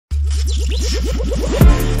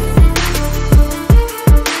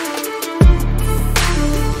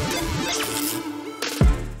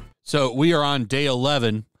So we are on day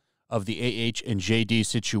 11 of the AH and JD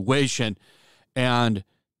situation, and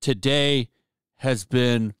today has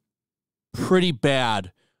been pretty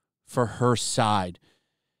bad for her side.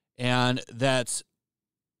 And that's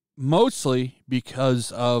mostly because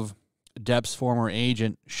of Depp's former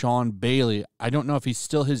agent, Sean Bailey. I don't know if he's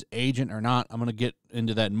still his agent or not. I'm going to get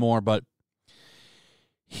into that more, but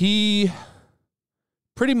he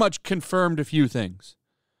pretty much confirmed a few things.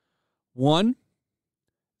 One,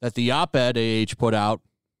 that the op-ed AH put out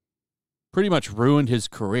pretty much ruined his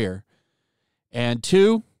career. And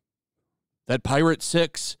two, that Pirate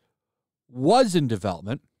 6 was in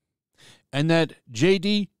development and that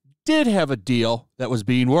JD did have a deal that was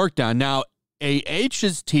being worked on. Now,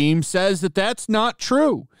 AH's team says that that's not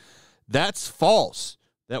true. That's false.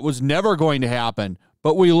 That was never going to happen.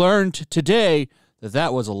 But we learned today that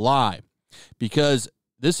that was a lie, because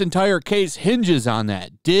this entire case hinges on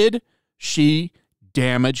that. Did she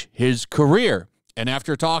damage his career? And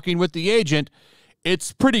after talking with the agent,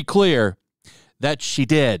 it's pretty clear that she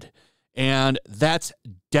did. And that's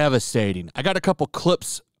devastating. I got a couple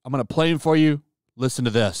clips. I'm going to play them for you. Listen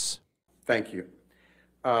to this. Thank you.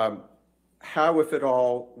 How, if at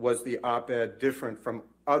all, was the op-ed different from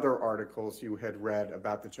other articles you had read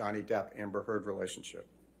about the Johnny Depp-Amber Heard relationship?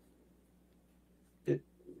 It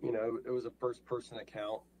was a first-person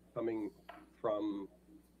account coming from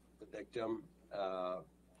the victim.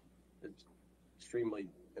 It's extremely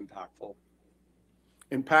impactful.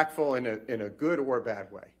 Impactful in a good or bad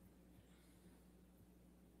way?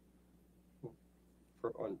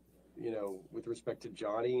 With respect to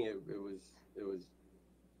Johnny, it was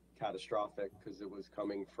catastrophic because it was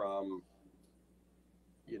coming from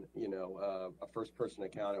a first-person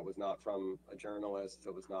account. It was not from a journalist.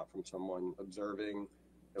 It was not from someone observing.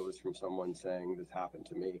 It was from someone saying, this happened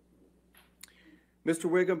to me. Mr.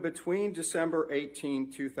 Wiggum, between December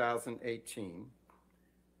 18, 2018,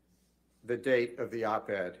 the date of the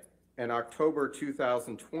op-ed, and October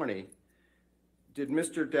 2020, did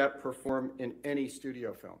Mr. Depp perform in any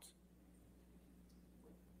studio films?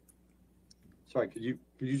 Sorry, could you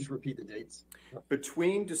just repeat the dates?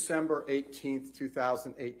 Between December 18th,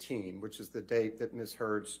 2018, which is the date that Ms.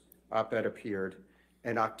 Heard's op-ed appeared,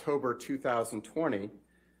 and October 2020,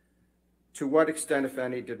 to what extent, if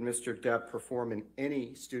any, did Mr. Depp perform in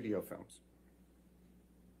any studio films?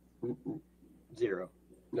 Zero.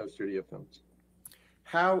 No studio films.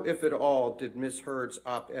 How, if at all, did Ms. Heard's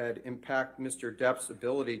op-ed impact Mr. Depp's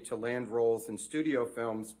ability to land roles in studio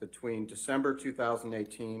films between December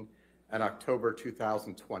 2018 and October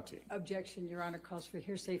 2020? Objection, Your Honor, calls for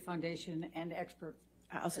hearsay, foundation, and expert.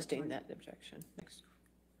 I'll sustain that objection. Next.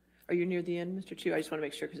 Are you near the end, Mr. Chu? I just want to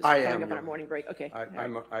make sure because it's I coming am, up on our morning break. Okay.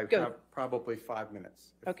 I Go. have probably 5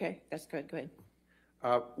 minutes. Okay, that's good. Go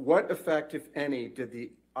ahead. What effect, if any, did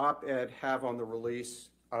the op-ed have on the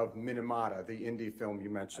release of Minamata, the indie film you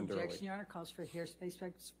mentioned earlier? Objection, Your Honor, calls for hearsay,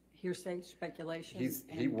 speculation.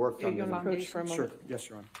 He worked on you want to approach for a Sure. moment? Yes,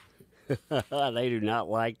 Your Honor. They do not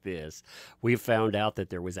like this. We found out that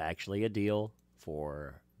there was actually a deal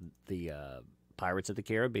for the Pirates of the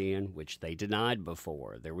Caribbean, which they denied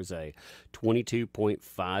before. There was a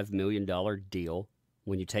 $22.5 million deal.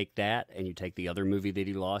 When you take that and you take the other movie that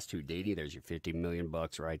he lost, Houdini, there's your $50 million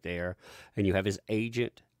right there. And you have his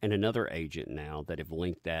agent and another agent now that have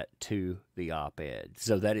linked that to the op-ed.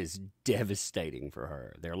 So that is devastating for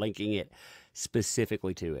her. They're linking it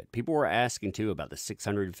specifically to it. People were asking, too, about the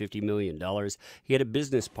 $650 million. He had a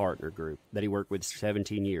business partner group that he worked with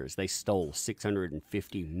 17 years. They stole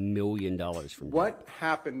 $650 million from What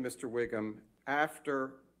happened, Mr. Wiggum,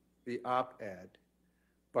 after the op-ed,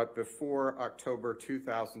 but before October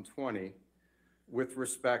 2020, with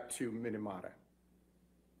respect to Minamata?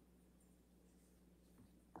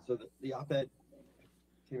 So the op-ed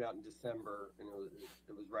came out in December, and it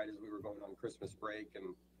was right as we were going on Christmas break,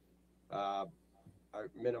 and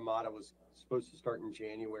Minamata was supposed to start in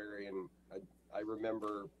January, and I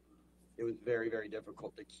remember it was very, very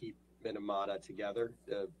difficult to keep Minamata together.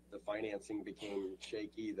 The financing became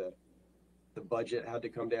shaky. The budget had to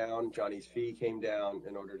come down. Johnny's fee came down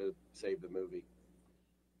in order to save the movie.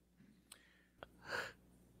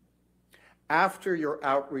 After your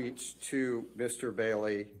outreach to Mr.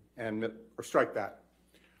 Bailey or strike that,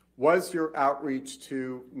 was your outreach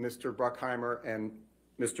to Mr. Bruckheimer and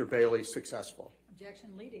Mr. Bailey successful? Objection,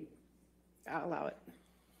 leading. I'll allow it.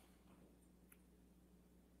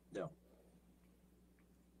 No.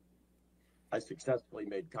 I successfully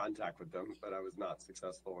made contact with them, but I was not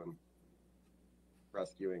successful in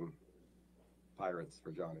rescuing pirates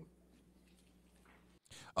for Johnny.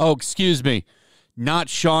 Oh, excuse me. Not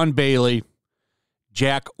Sean Bailey.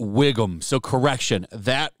 Jack Wiggum. So correction,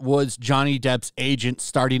 that was Johnny Depp's agent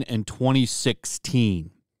starting in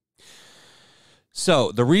 2016.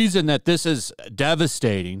 So the reason that this is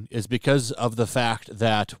devastating is because of the fact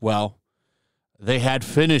that, well, they had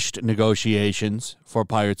finished negotiations for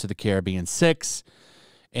Pirates of the Caribbean 6.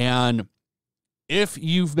 And if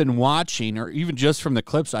you've been watching, or even just from the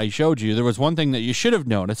clips I showed you, there was one thing that you should have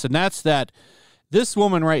noticed, and that's that this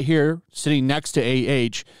woman right here sitting next to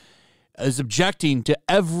AH is objecting to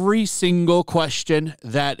every single question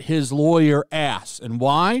that his lawyer asks. And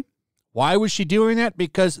why? Why was she doing that?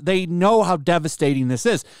 Because they know how devastating this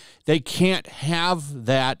is. They can't have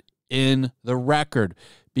that in the record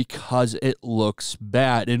because it looks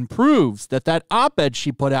bad and proves that that op-ed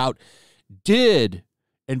she put out did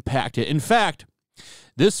impact it. In fact,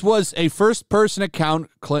 this was a first-person account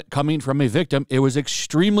coming from a victim. It was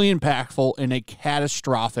extremely impactful in a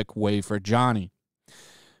catastrophic way for Johnny.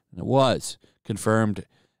 And it was confirmed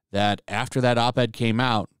that after that op-ed came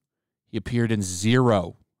out, he appeared in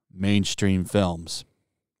 0 mainstream films.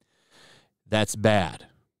 That's bad.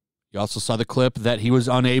 You also saw the clip that he was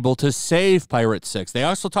unable to save Pirate 6. They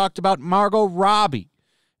also talked about Margot Robbie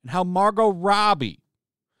and how Margot Robbie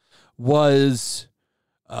was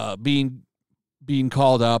being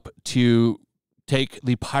called up to take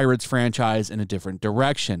the Pirates franchise in a different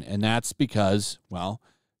direction. And that's because, well,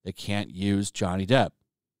 they can't use Johnny Depp.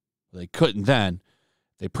 They couldn't then.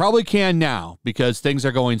 They probably can now because things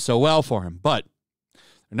are going so well for him. But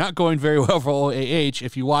they're not going very well for AH.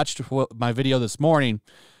 If you watched my video this morning,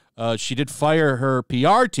 she did fire her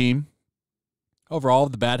PR team over all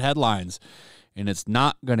of the bad headlines. And it's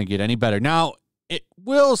not going to get any better. Now, it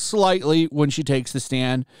will slightly when she takes the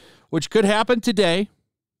stand, which could happen today,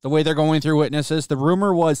 the way they're going through witnesses. The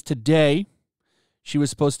rumor was today she was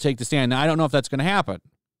supposed to take the stand. Now, I don't know if that's going to happen.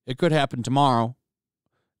 It could happen tomorrow.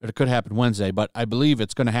 It could happen Wednesday, but I believe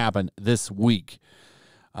it's going to happen this week.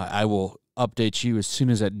 I will update you as soon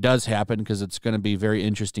as it does happen because it's going to be very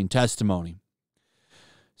interesting testimony.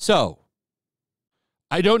 So,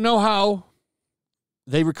 I don't know how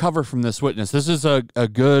they recover from this witness. This is a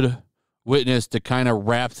good witness to kind of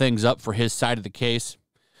wrap things up for his side of the case.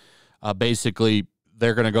 Basically,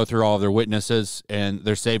 they're going to go through all of their witnesses, and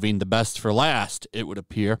they're saving the best for last, it would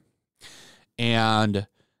appear. And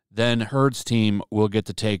then Heard's team will get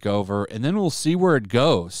to take over, and then we'll see where it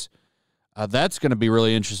goes. That's going to be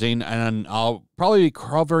really interesting, and I'll probably be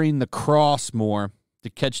covering the Cross more to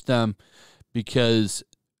catch them because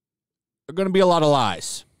there are going to be a lot of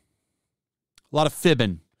lies, a lot of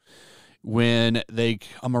fibbing when they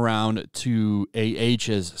come around to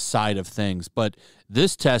AH's side of things. But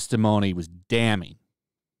this testimony was damning,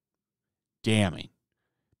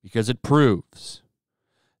 because it proves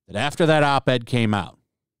that after that op-ed came out,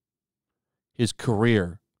 his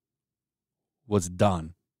career was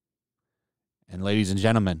done. And ladies and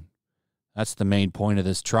gentlemen, that's the main point of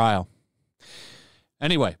this trial.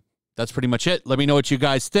 Anyway, that's pretty much it. Let me know what you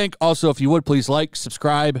guys think. Also, if you would, please like,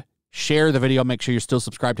 subscribe, share the video. Make sure you're still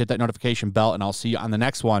subscribed. Hit that notification bell, and I'll see you on the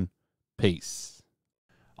next one. Peace.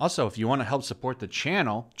 Also, if you want to help support the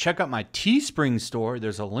channel, check out my Teespring store.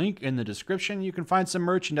 There's a link in the description. You can find some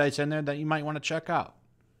merchandise in there that you might want to check out.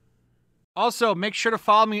 Also, make sure to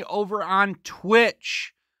follow me over on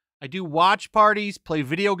Twitch. I do watch parties, play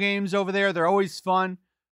video games over there. They're always fun.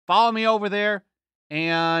 Follow me over there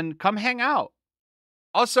and come hang out.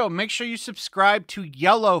 Also, make sure you subscribe to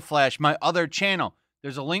YellowFlash, my other channel.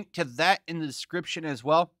 There's a link to that in the description as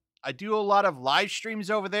well. I do a lot of live streams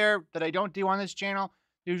over there that I don't do on this channel.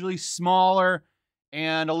 Usually smaller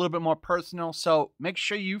and a little bit more personal. So make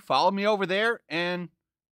sure you follow me over there and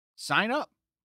sign up.